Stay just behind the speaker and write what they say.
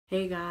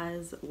Hey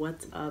guys,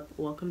 what's up?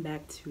 Welcome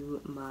back to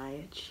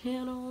my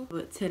channel.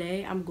 But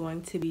today I'm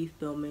going to be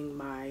filming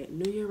my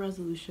New Year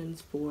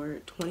resolutions for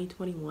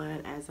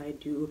 2021 as I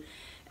do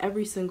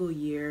every single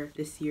year.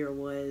 This year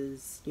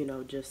was,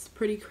 just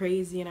pretty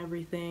crazy and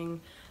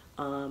everything.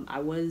 I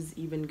was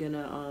even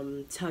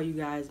gonna tell you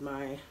guys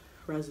my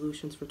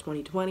resolutions for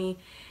 2020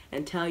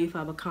 and tell you if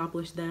I've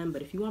accomplished them,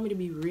 but if you want me to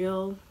be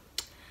real,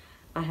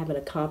 I haven't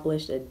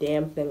accomplished a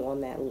damn thing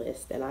on that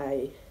list, and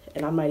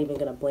I'm not even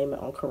gonna blame it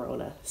on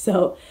Corona.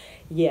 So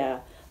yeah.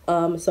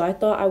 So I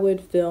thought I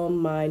would film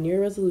my New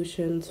Year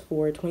resolutions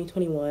for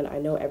 2021. I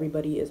know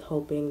everybody is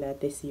hoping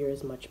that this year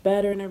is much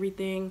better and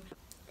everything.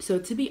 So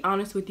to be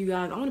honest with you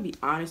guys, I want to be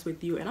honest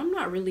with you, and I'm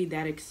not really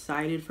that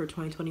excited for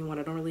 2021.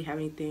 I don't really have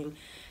anything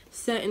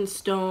set in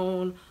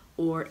stone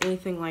or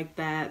anything like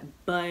that,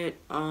 but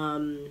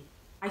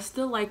I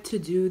still like to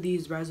do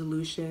these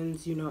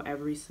resolutions,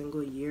 every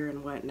single year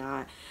and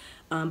whatnot.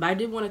 But I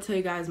did want to tell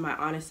you guys my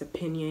honest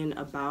opinion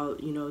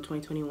about,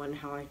 2021 and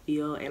how I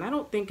feel. And I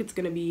don't think it's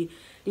going to be,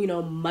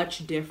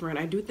 much different.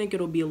 I do think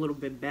it'll be a little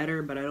bit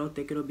better, but I don't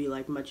think it'll be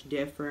like much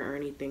different or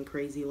anything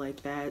crazy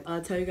like that.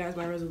 I'll tell you guys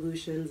my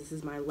resolutions. This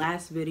is my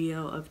last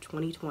video of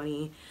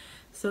 2020.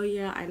 So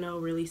yeah, I know,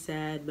 really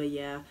sad, but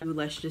yeah,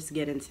 let's just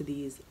get into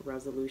these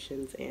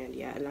resolutions. And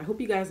yeah, and I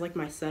hope you guys like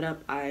my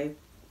setup. I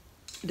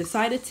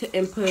decided to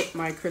input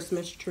my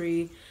Christmas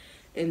tree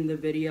in the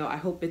video. I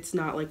hope it's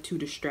not like too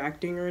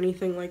distracting or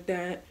anything like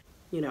that.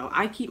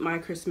 I keep my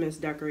Christmas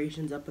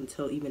decorations up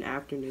until even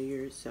after New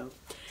Year's. So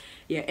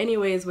yeah,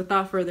 anyways,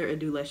 without further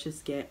ado, let's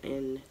just get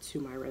into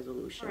my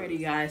resolution. Alrighty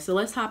guys, so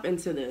let's hop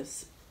into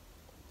this.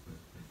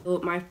 So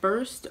my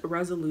first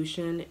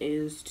resolution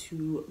is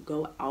to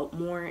go out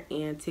more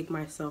and take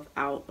myself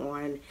out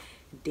on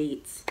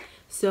dates.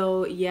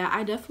 So yeah,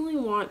 I definitely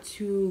want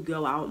to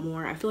go out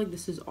more. I feel like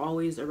this is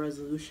always a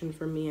resolution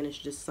for me, and it's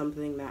just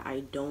something that I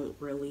don't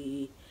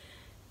really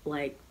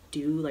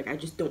do. I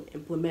just don't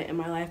implement in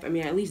my life. I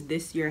mean, at least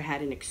this year I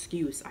had an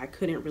excuse. I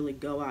couldn't really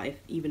go out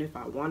even if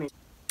I wanted.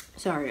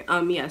 Sorry.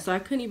 Yeah, so I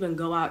couldn't even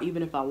go out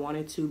even if I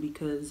wanted to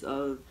because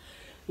of,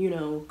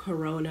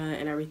 Corona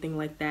and everything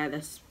like that.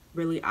 That's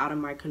really out of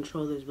my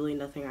control. There's really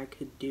nothing I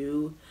could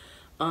do.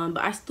 But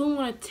I still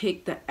want to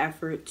take the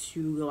effort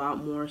to go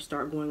out more,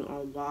 start going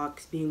on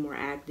walks, being more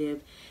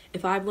active.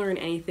 If I've learned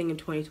anything in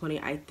 2020,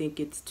 I think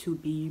it's to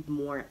be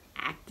more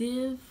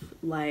active.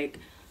 I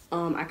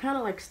kind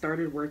of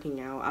started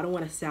working out. I don't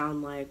want to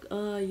sound like,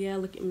 yeah,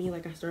 look at me, I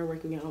started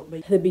working out.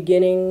 But the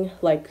beginning,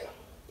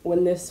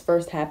 when this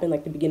first happened,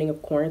 the beginning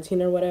of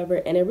quarantine or whatever,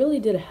 and it really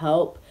did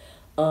help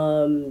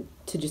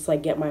to just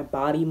get my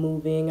body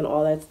moving and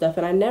all that stuff.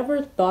 And I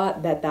never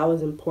thought that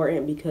was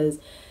important because,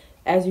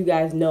 as you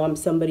guys know, I'm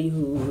somebody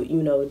who,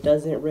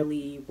 doesn't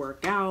really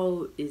work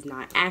out, is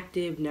not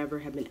active, never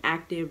have been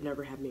active,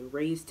 never have been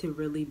raised to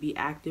really be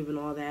active and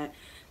all that.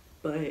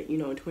 But, in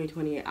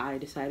 2020, I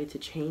decided to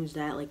change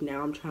that.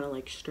 Now I'm trying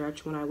to,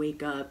 stretch when I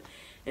wake up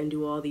and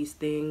do all these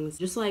things.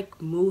 Just,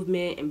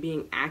 movement and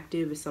being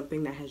active is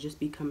something that has just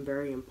become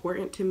very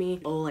important to me.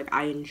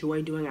 I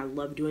enjoy doing, I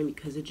love doing,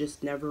 because it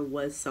just never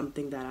was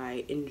something that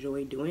I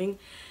enjoy doing.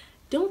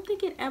 Don't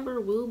think it ever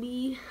will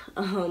be.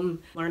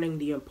 Learning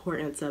the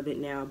importance of it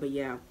now, but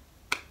yeah.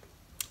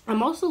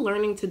 I'm also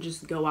learning to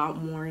just go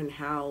out more, and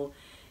how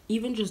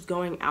even just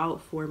going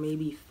out for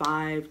maybe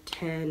 5,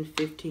 10,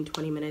 15,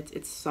 20 minutes,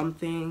 it's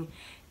something,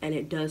 and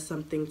it does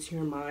something to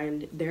your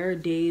mind. There are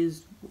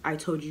days, I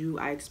told you,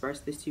 I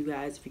expressed this to you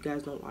guys. If you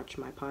guys don't watch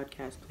my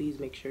podcast, please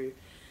make sure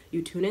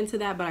you tune into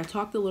that. But I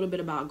talked a little bit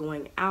about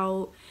going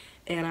out,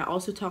 and I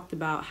also talked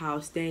about how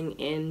staying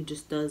in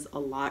just does a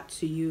lot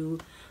to you.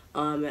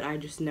 And I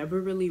just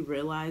never really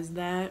realized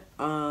that,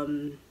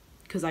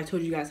 because I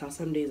told you guys how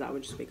some days I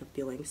would just wake up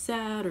feeling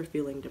sad or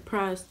feeling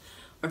depressed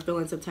or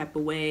feeling some type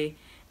of way,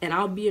 and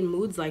I'll be in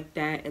moods like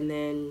that, and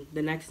then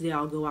the next day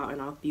I'll go out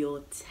and I'll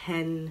feel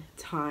 10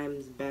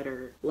 times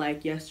better.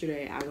 Like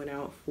yesterday, I went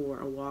out for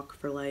a walk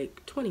for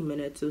 20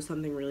 minutes. It was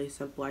something really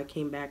simple. I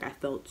came back, I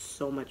felt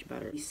so much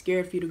better. Be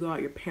scared for you to go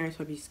out. Your parents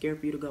might be scared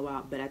for you to go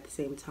out, but at the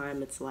same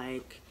time, it's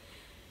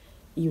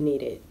you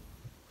need it.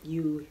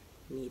 You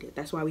need it.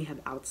 That's why we have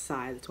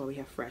outside. That's why we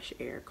have fresh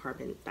air,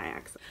 carbon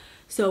dioxide.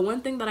 So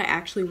one thing that I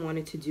actually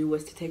wanted to do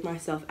was to take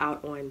myself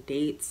out on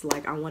dates.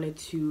 I wanted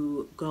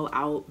to go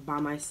out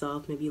by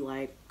myself, maybe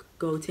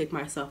go take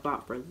myself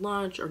out for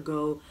lunch or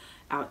go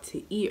out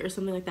to eat or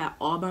something like that,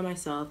 all by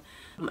myself.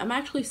 I'm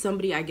actually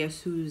somebody, I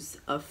guess,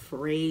 who's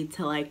afraid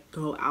to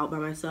go out by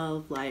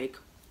myself.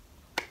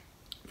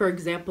 For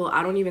example,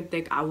 I don't even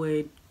think I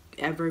would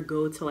ever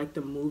go to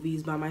the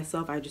movies by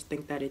myself. I just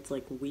think that it's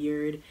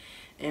weird,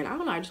 and I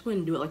don't know, I just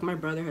wouldn't do it. My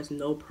brother has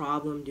no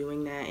problem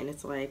doing that, and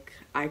it's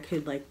I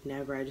could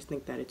never. I just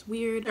think that it's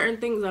weird. Certain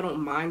things I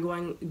don't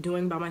mind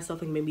doing by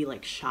myself, maybe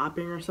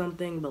shopping or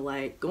something,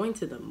 but going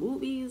to the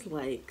movies,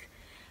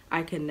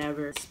 I could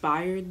never.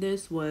 Inspired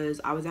this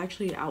was, I was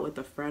actually out with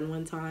a friend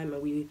one time,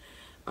 and we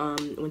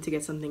went to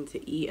get something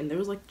to eat, and there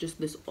was just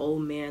this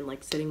old man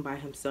sitting by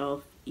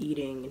himself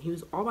eating, and he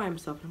was all by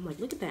himself, and I'm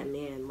look at that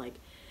man,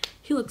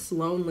 he looks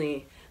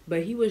lonely.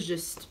 but he was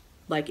just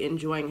like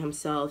enjoying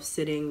himself,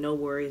 sitting, no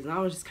worries, and I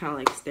was just kind of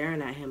like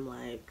staring at him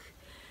like,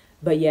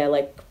 but yeah,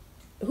 like,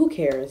 who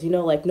cares, you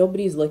know, like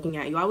nobody's looking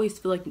at you. I always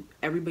feel like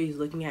everybody's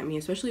looking at me,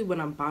 especially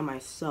when I'm by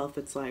myself.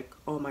 It's like,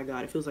 oh my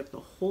god, it feels like the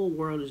whole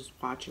world is just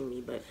watching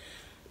me, but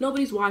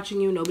nobody's watching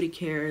you, nobody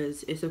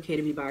cares. It's okay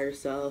to be by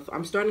yourself.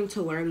 I'm starting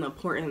to learn the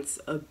importance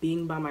of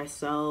being by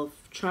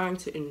myself, trying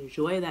to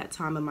enjoy that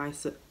time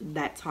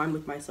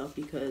with myself,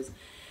 because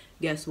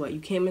guess what,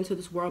 you came into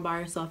this world by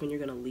yourself and you're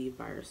gonna leave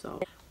by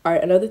yourself. All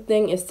right, another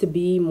thing is to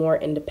be more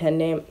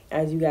independent.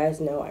 As you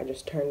guys know, I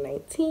just turned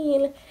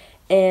 19,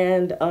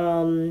 and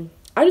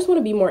I just want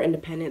to be more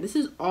independent. This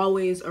is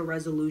always a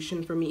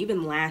resolution for me.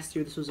 Even last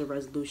year, this was a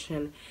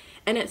resolution.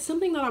 And it's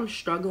something that I'm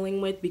struggling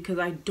with because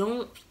I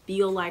don't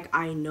feel like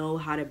I know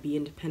how to be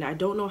independent. I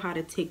don't know how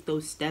to take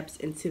those steps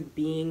into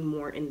being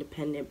more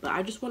independent. But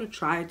I just want to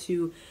try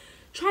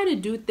to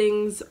do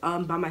things by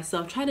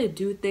myself. Try to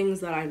do things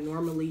that I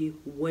normally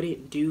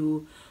wouldn't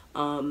do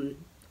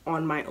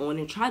on my own,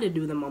 and try to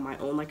do them on my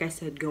own. Like I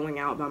said, going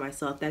out by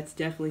myself, that's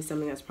definitely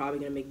something that's probably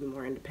going to make me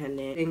more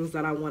independent. Things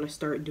that I want to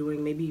start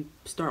doing, maybe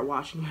start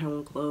washing my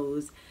own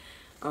clothes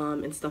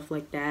and stuff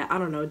like that. I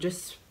don't know,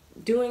 just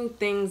doing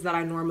things that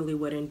I normally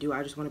wouldn't do.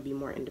 I just want to be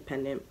more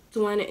independent.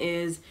 This one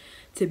is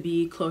to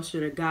be closer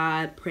to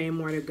God, pray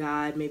more to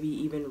God, maybe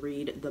even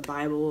read the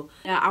Bible.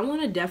 Yeah, I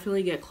want to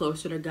definitely get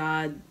closer to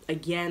God.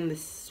 Again,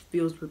 this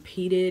feels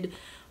repeated.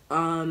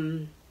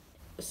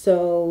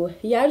 So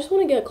yeah, I just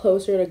want to get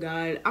closer to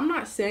God. I'm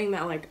not saying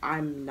that like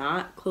I'm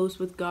not close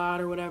with God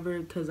or whatever,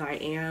 because I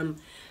am,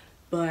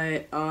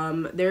 but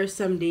there's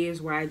some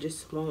days where I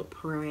just won't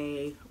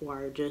pray,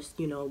 or just,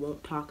 you know,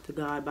 won't talk to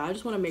God. But I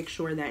just want to make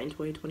sure that in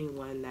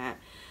 2021 that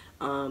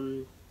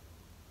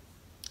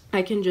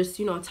I can just,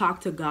 you know,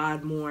 talk to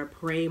God more,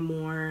 pray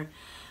more.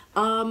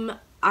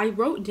 I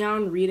wrote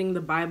down reading the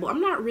Bible.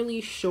 I'm not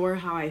really sure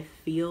how I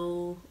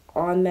feel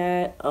on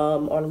that,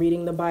 on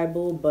reading the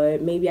Bible, but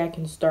maybe I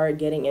can start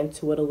getting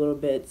into it a little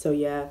bit. So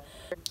yeah,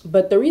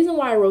 but the reason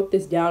why I wrote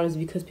this down is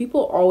because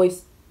people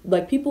always,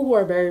 like, people who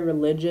are very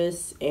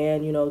religious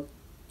and, you know,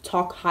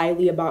 talk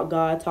highly about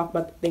God, talk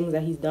about the things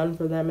that he's done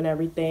for them and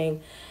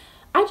everything.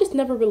 I just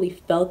never really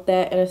felt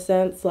that, in a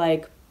sense.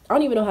 Like, I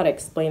don't even know how to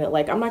explain it.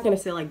 Like, I'm not gonna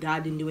say like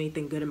God didn't do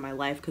anything good in my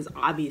life, because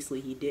obviously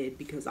he did,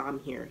 because I'm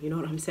here, you know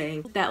what I'm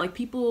saying? That like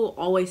people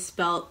always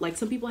felt like,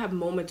 some people have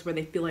moments where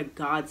they feel like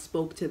God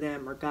spoke to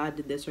them, or God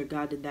did this or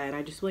God did that, and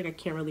I just feel like I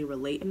can't really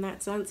relate in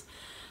that sense.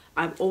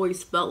 I've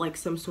always felt like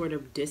some sort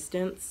of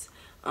distance.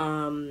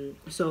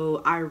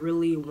 So I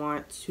really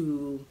want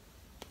to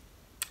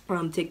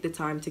take the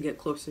time to get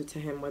closer to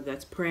him, whether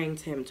that's praying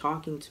to him,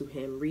 talking to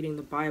him, reading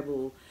the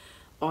Bible,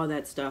 all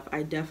that stuff.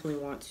 I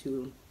definitely want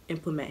to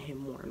implement him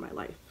more in my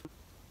life.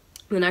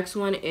 The next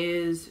one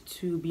is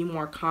to be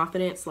more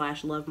confident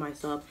 / love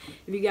myself.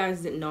 If you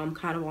guys didn't know, I'm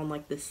kind of on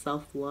like this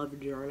self-love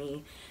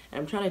journey, and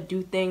I'm trying to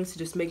do things to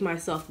just make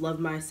myself love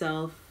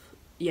myself.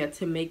 Yeah,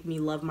 to make me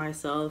love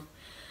myself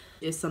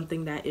is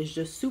something that is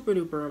just super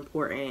duper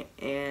important,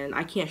 and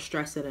I can't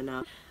stress it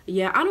enough.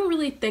 Yeah, I don't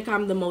really think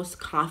I'm the most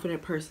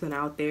confident person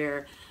out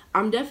there.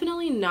 I'm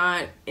definitely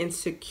not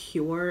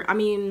insecure. I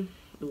mean,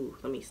 ooh,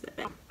 let me step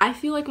back. I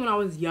feel like when I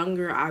was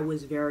younger, I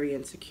was very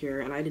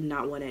insecure, and I did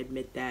not want to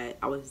admit that.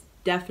 I was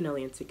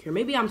definitely insecure.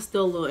 Maybe I'm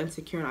still a little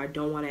insecure and I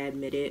don't want to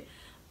admit it.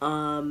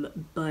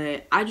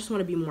 But I just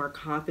want to be more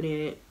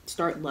confident,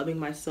 start loving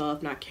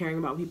myself, not caring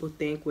about what people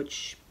think,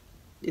 which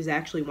is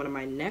actually one of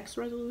my next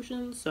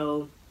resolutions.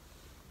 So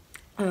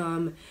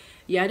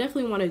yeah, I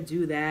definitely want to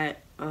do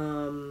that.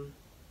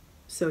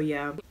 So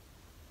yeah.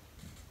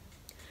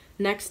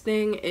 Next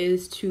thing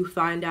is to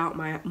find out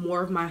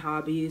more of my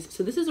hobbies.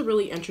 So this is a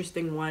really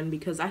interesting one,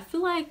 because I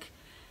feel like,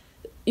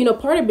 you know,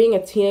 part of being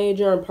a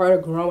teenager and part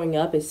of growing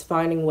up is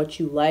finding what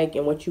you like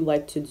and what you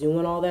like to do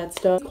and all that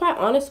stuff. To be quite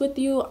honest with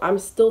you, I'm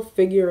still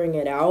figuring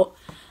it out.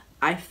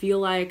 I feel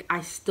like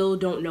I still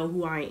don't know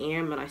who I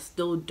am, and I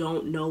still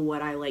don't know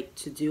what I like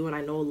to do, and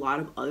I know a lot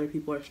of other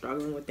people are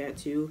struggling with that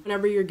too.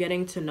 Whenever you're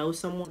getting to know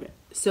someone,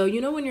 so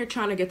you know when you're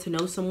trying to get to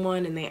know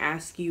someone and they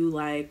ask you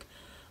like,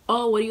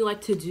 oh, what do you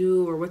like to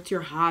do, or what's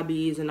your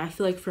hobbies? And I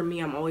feel like for me,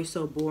 I'm always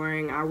so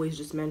boring. I always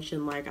just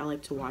mention like I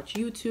like to watch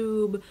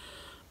YouTube.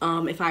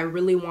 If I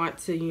really want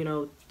to, you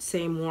know,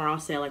 say more, I'll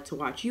say I like to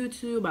watch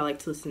YouTube. I like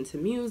to listen to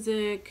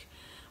music,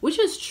 which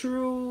is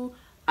true.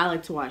 I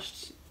like to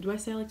watch, do I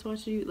say I like to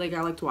watch YouTube? Like,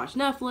 I like to watch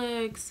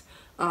Netflix.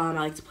 I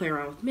like to play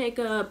around with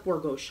makeup or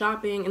go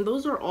shopping. And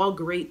those are all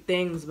great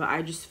things, but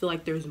I just feel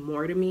like there's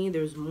more to me.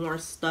 There's more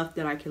stuff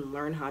that I can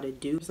learn how to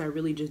do, because I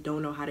really just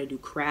don't know how to do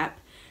crap.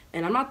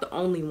 And I'm not the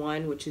only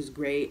one, which is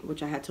great,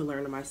 which I had to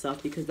learn to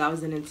myself, because that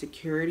was an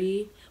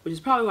insecurity, which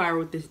is probably why I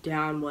wrote this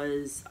down.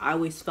 Was I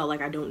always felt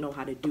like I don't know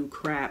how to do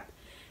crap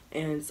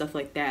and stuff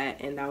like that,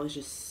 and that was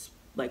just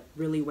like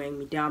really weighing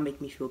me down,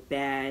 make me feel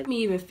bad, me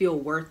even feel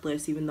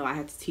worthless, even though I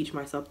had to teach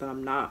myself that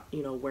I'm not,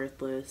 you know,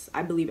 worthless.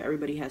 I believe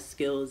everybody has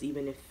skills,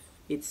 even if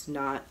it's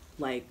not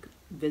like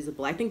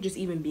visible. I think just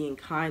even being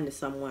kind to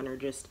someone, or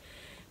just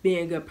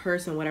being a good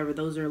person, whatever.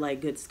 Those are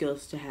like good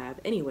skills to have.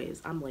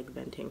 Anyways, I'm like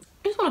venting.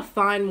 I just want to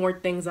find more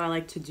things I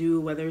like to do,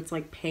 whether it's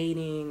like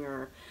painting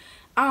or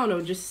I don't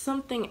know, just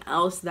something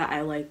else that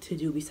I like to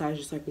do besides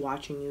just like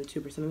watching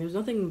YouTube or something. There's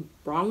nothing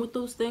wrong with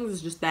those things.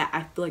 It's just that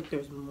I feel like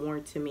there's more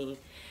to me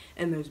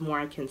and there's more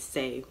I can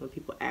say when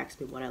people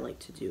ask me what I like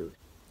to do.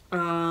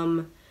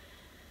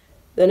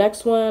 The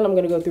next one I'm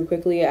gonna go through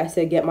quickly. I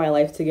said get my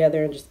life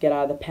together and just get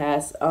out of the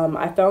past.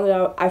 I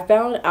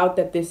found out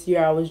that this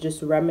year I was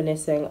just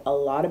reminiscing a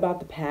lot about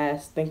the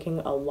past, thinking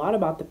a lot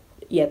about the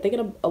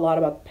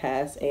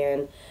past,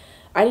 and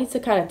I need to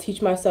kind of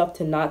teach myself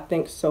to not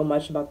think so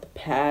much about the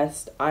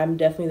past. I'm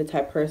definitely the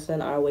type of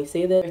person, I always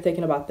say that, I'm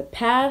thinking about the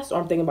past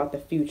or I'm thinking about the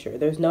future.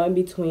 There's no in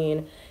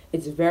between.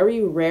 It's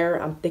very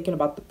rare I'm thinking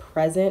about the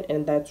present,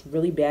 and that's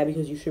really bad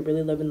because you should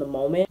really live in the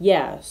moment.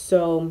 Yeah,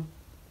 so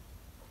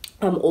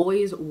I'm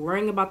always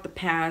worrying about the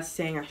past,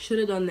 saying I should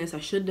have done this, I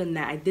should have done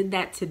that. I did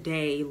that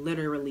today,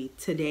 literally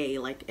today,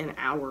 like an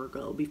hour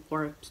ago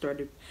before I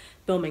started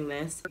filming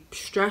this.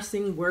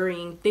 Stressing,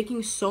 worrying,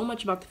 thinking so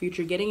much about the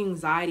future, getting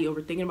anxiety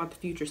over thinking about the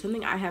future,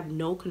 something I have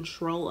no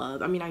control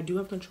of. I mean, I do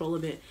have control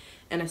of it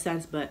in a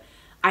sense, but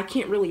I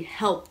can't really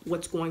help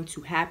what's going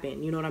to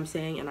happen. You know what I'm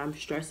saying? And I'm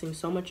stressing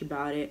so much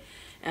about it.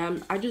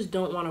 And I just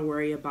don't want to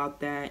worry about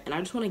that. And I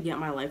just want to get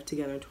my life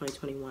together in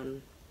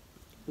 2021.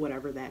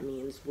 Whatever that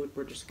means,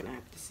 we're just gonna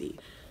have to see.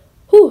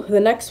 Whew, the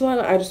next one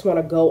I just want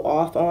to go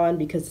off on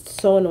because it's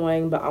so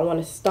annoying, but I want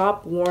to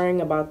stop worrying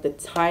about the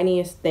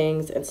tiniest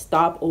things and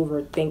stop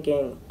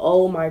overthinking.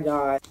 Oh my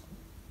god,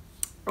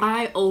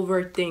 I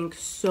overthink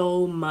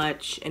so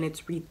much and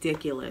it's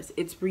ridiculous.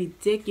 It's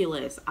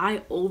ridiculous. I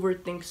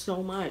overthink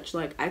so much.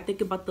 Like, I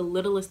think about the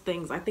littlest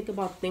things. I think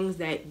about things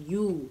that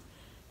you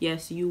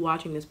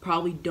watching this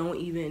probably don't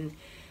even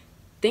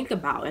think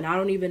about, and I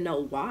don't even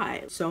know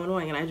why. It's so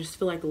annoying, and I just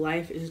feel like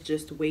life is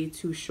just way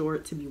too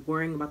short to be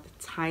worrying about the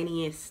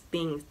tiniest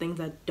things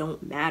that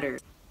don't matter.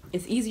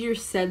 It's easier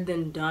said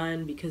than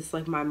done because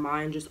like my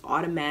mind just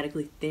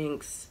automatically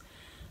thinks,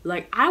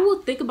 like, I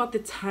will think about the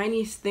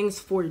tiniest things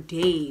for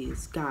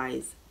days,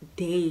 guys,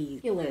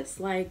 days. Ridiculous.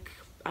 Like,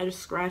 I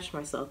just scratched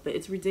myself, but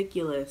it's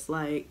ridiculous.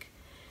 Like,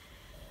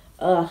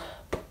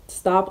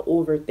 stop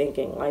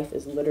overthinking. Life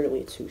is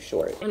literally too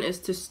short. And it's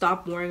to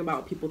stop worrying about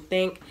what people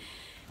think.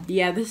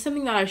 Yeah, this is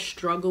something that I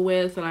struggle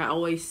with, and I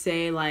always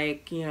say,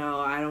 like, you know,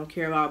 I don't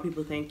care about what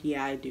people think.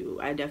 Yeah, I do.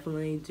 I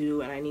definitely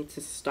do, and I need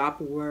to stop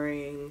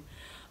worrying.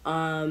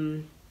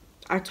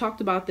 I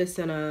talked about this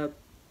in a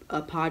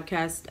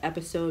podcast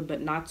episode, but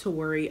not to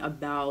worry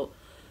about,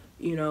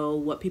 you know,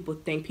 what people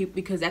think.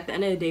 Because at the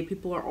end of the day,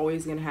 people are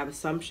always going to have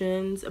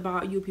assumptions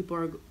about you. People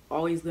are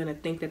always going to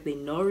think that they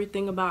know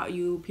everything about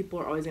you. People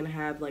are always going to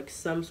have, like,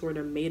 some sort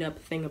of made-up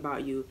thing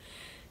about you.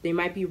 They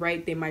might be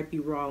right, they might be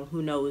wrong,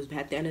 who knows? But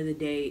at the end of the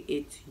day,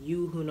 it's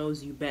you who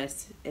knows you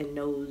best and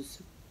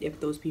knows if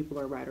those people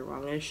are right or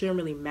wrong. And it shouldn't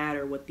really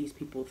matter what these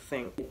people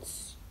think.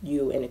 It's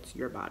you and it's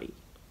your body.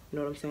 You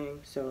know what I'm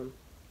saying? So,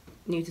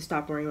 you need to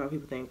stop worrying about what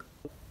people think.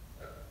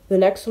 The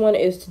next one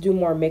is to do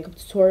more makeup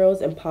tutorials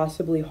and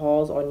possibly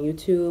hauls on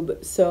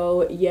YouTube.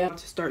 So, yeah,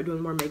 to start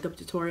doing more makeup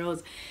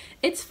tutorials.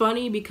 It's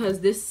funny because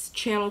this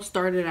channel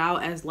started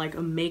out as like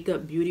a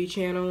makeup beauty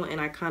channel,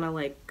 and I kind of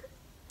like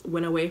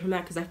went away from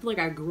that because I feel like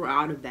I grew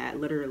out of that,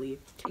 literally.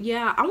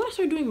 Yeah, I want to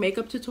start doing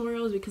makeup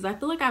tutorials because I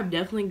feel like I've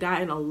definitely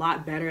gotten a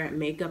lot better at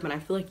makeup, and I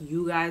feel like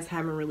you guys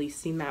haven't really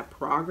seen that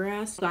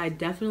progress. So I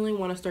definitely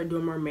want to start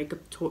doing more makeup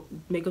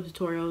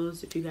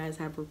tutorials. If you guys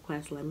have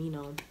requests, let me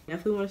know.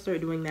 Definitely want to start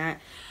doing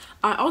that.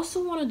 I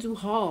also want to do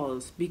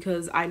hauls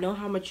because I know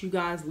how much you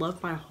guys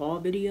love my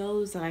haul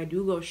videos, and I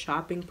do go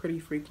shopping pretty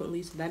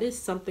frequently, so that is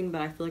something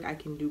that I feel like I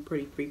can do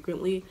pretty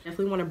frequently.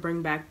 Definitely want to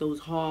bring back those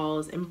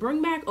hauls and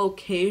bring back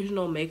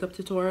occasional makeup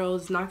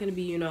tutorials. It's not going to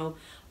be, you know,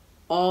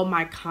 all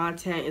my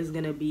content is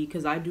going to be,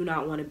 because I do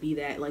not want to be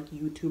that like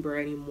YouTuber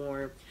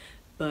anymore.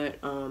 But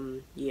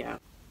yeah.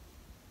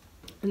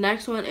 The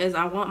next one is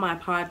I want my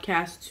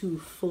podcast to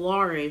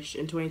flourish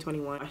in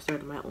 2021. I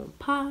started my own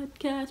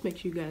podcast. Make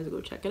sure you guys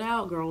go check it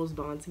out. Girls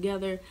Bond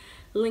Together.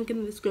 Link in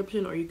the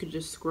description, or you could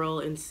just scroll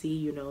and see,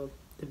 you know,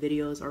 the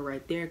videos are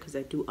right there because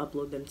I do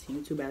upload them to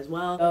YouTube as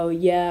well. So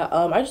yeah,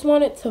 I just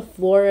want it to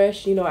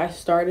flourish. You know, I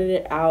started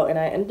it out and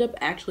I ended up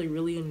actually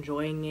really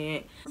enjoying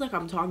it. It's like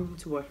I'm talking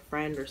to a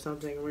friend or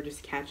something, and we're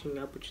just catching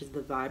up, which is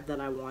the vibe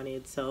that I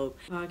wanted. So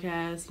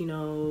podcast, you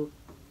know,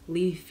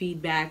 leave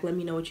feedback, let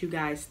me know what you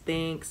guys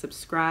think,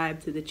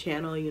 subscribe to the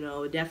channel, you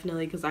know,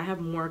 definitely, because I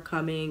have more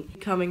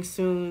coming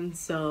soon.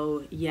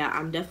 So yeah,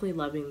 I'm definitely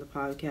loving the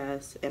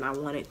podcast and I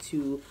want it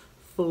to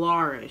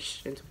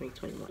flourish in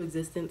 2021.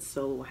 Existence,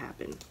 so will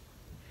happen.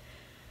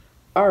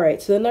 All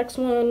right, so the next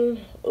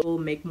one will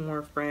make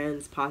more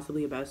friends,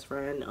 possibly a best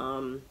friend.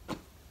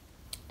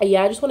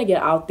 Yeah, I just want to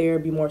get out there,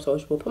 be more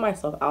sociable, put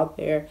myself out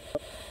there.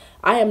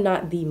 I am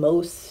not the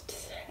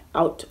most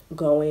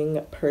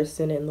outgoing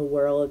person in the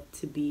world,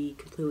 to be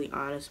completely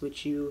honest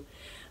with you.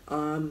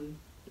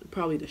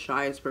 Probably the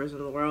shyest person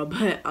in the world,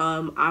 but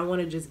I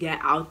want to just get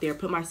out there,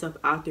 put myself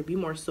out there, be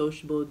more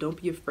sociable.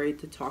 Don't be afraid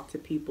to talk to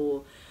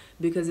people,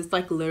 because it's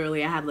like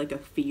literally I have like a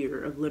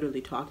fear of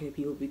literally talking to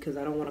people because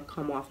I don't want to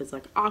come off as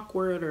like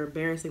awkward or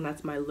embarrassing.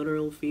 That's my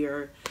literal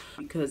fear,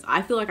 because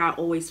I feel like I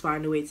always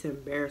find a way to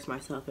embarrass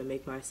myself and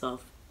make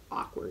myself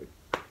awkward.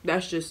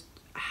 That's just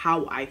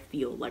how I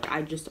feel. Like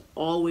I just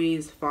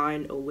always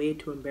find a way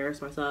to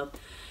embarrass myself.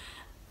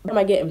 I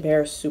might get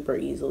embarrassed super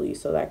easily,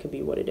 so that could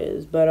be what it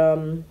is. But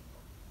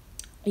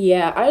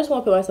yeah, I just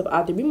want to put myself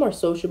out there, be more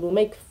sociable,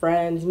 make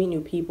friends, meet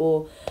new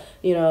people,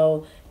 you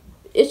know.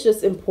 It's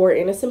just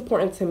important. It's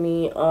important to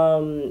me.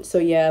 So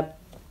yeah,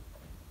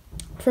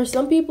 for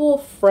some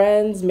people,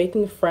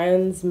 making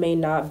friends may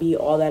not be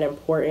all that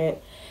important,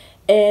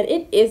 and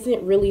it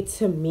isn't really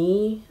to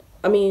me.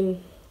 I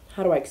mean,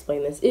 how do I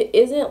explain this? It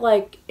isn't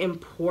like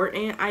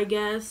important, I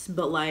guess,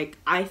 but like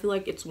I feel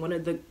like it's one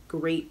of the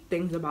great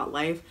things about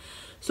life.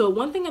 So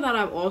one thing that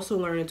I've also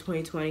learned in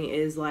 2020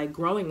 is like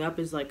growing up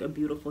is like a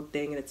beautiful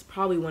thing, and it's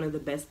probably one of the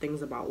best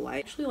things about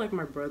life. Actually, like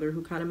my brother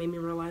who kind of made me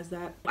realize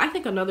that. I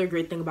think another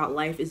great thing about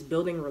life is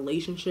building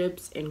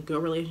relationships, and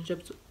good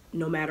relationships,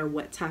 no matter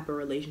what type of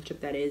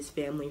relationship that is,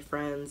 family,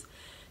 friends,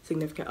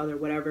 significant other,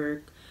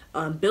 whatever.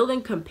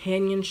 Building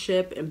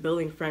companionship and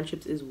building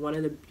friendships is one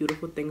of the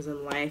beautiful things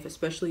in life,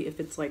 especially if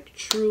it's like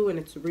true and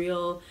it's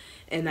real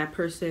and that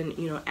person,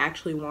 you know,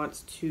 actually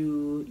wants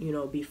to, you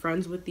know, be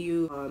friends with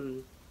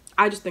you.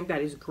 I just think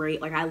that is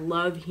great. Like I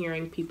love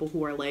hearing people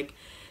who are like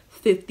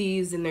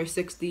 50s and their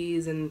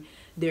 60s and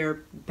they're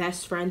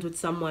best friends with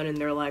someone and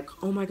they're like,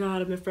 oh my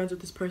god, I've been friends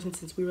with this person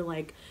since we were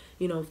like,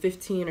 you know,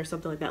 15 or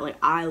something like that. Like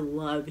I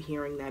love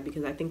hearing that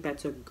because I think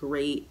that's a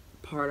great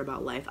part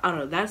about life. I don't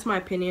know, that's my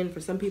opinion.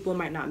 For some people it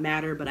might not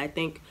matter, but I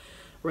think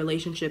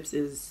relationships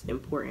is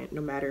important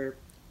no matter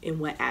in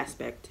what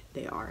aspect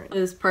they are. It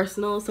is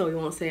personal, so we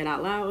won't say it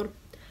out loud.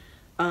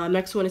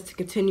 Next one is to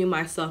continue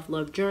my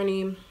self-love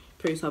journey.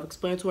 Pretty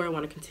self-explanatory. I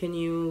want to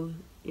continue,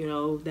 you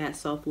know, that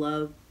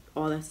self-love,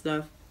 all that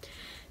stuff.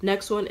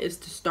 Next one is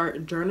to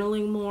start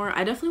journaling more.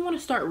 I definitely want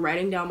to start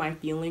writing down my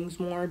feelings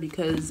more,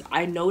 because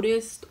I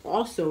noticed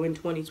also in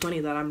 2020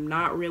 that I'm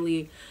not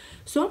really,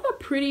 so I'm a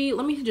pretty,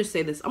 let me just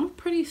say this, I'm a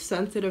pretty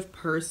sensitive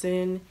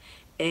person,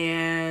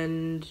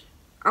 and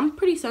I'm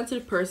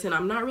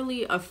not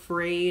really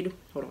afraid,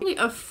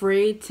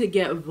 afraid to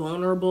get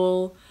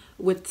vulnerable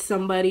with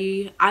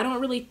somebody. I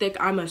don't really think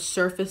I'm a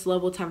surface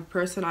level type of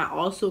person. I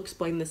also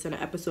explained this in an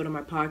episode of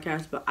my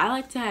podcast, but I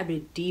like to have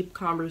a deep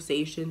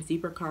conversations,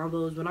 deeper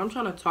convos. When I'm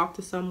trying to talk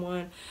to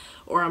someone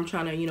or I'm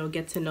trying to, you know,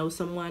 get to know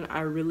someone,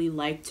 I really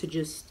like to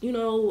just, you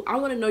know, I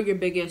want to know your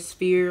biggest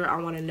fear. I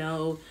want to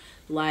know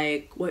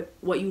like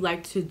what you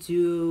like to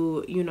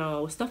do, you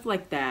know, stuff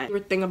like that. Your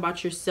favorite thing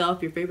about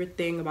yourself, your favorite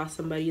thing about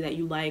somebody that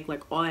you like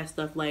all that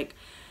stuff. Like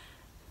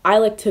I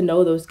like to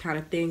know those kind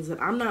of things, and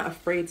I'm not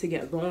afraid to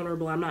get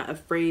vulnerable. I'm not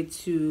afraid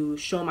to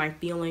show my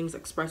feelings,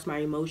 express my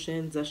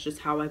emotions. That's just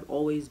how I've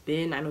always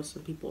been. I know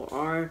some people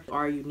are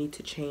you need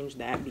to change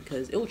that,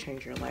 because it will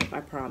change your life, I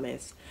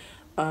promise.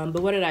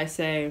 But what did I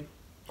say?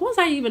 What was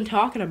I even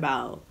talking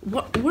about?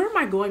 Where am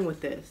I going with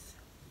this?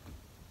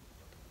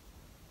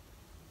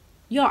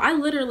 Yo, I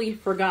literally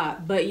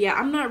forgot. But yeah,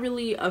 I'm not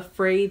really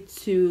afraid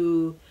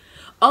to...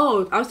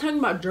 Oh, I was talking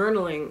about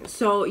journaling.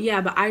 So yeah,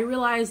 but I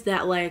realized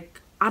that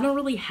like I don't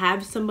really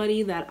have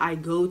somebody that I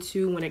go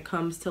to when it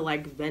comes to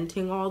like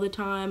venting all the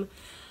time.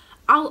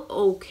 I'll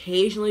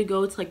occasionally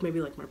go to like maybe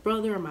like my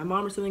brother or my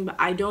mom or something, but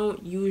I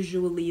don't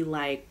usually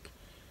like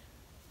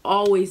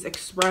always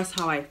express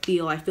how I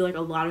feel. I feel like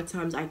a lot of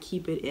times I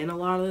keep it in a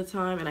lot of the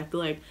time, and I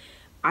feel like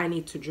I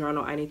need to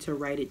journal. I need to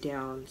write it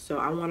down. So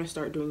I want to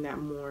start doing that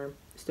more.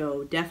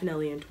 So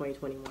definitely in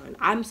 2021.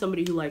 I'm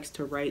somebody who likes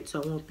to write,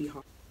 so it won't be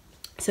hard.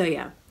 So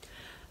yeah.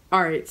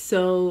 All right,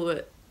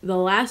 so the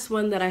last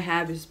one that I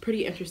have is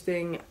pretty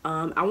interesting.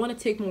 I want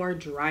to take more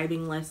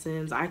driving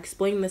lessons. I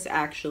explained this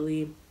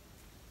actually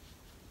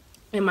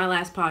in my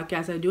last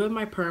podcast. I do have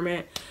my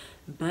permit,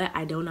 but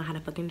I don't know how to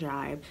fucking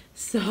drive.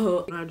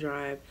 So I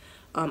drive.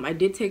 I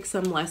did take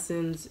some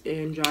lessons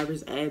in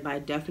driver's ed, but I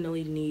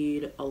definitely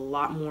need a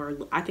lot more.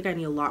 I think I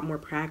need a lot more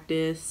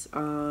practice.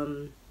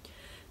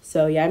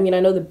 So yeah, I mean,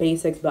 I know the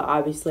basics, but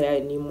obviously I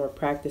need more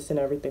practice and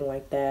everything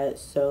like that.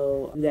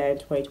 So do that in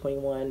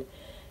 2021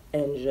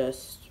 and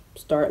just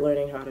start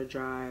learning how to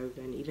drive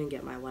and even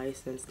get my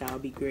license. That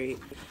would be great.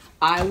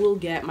 I will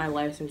get my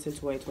license in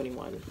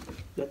 2021.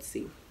 Let's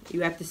see.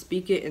 You have to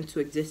speak it into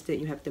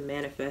existence. You have to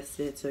manifest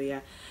it. So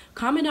yeah,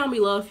 comment down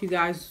below if you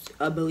guys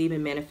believe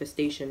in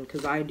manifestation,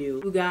 because I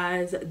do. You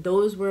guys,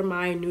 those were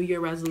my New Year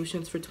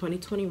resolutions for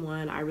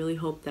 2021. I really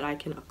hope that I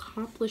can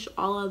accomplish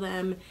all of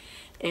them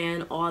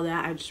and all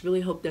that. I just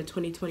really hope that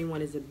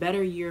 2021 is a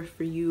better year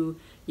for you.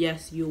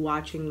 Yes, you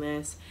watching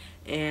this.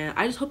 And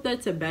I just hope that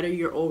it's a better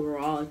year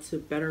overall. It's a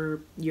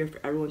better year for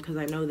everyone, because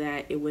I know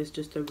that it was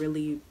just a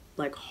really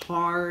like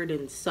hard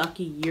and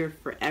sucky year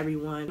for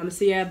everyone.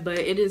 So yeah, but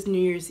it is New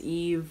Year's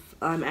Eve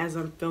as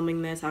I'm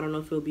filming this. I don't know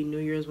if it'll be New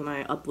Year's when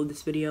I upload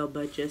this video,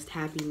 but just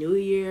Happy New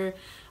Year.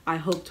 I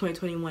hope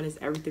 2021 is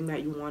everything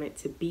that you want it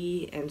to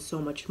be and so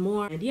much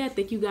more. And yeah,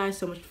 thank you guys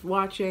so much for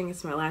watching.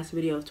 It's my last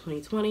video of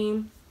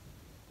 2020.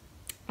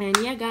 And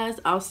yeah, guys,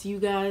 I'll see you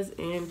guys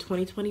in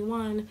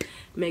 2021.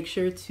 Make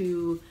sure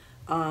to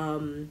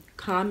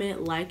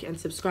comment, like, and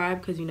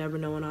subscribe because you never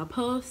know when I'll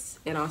post.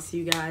 And I'll see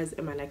you guys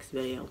in my next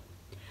video.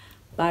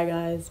 Bye,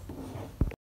 guys.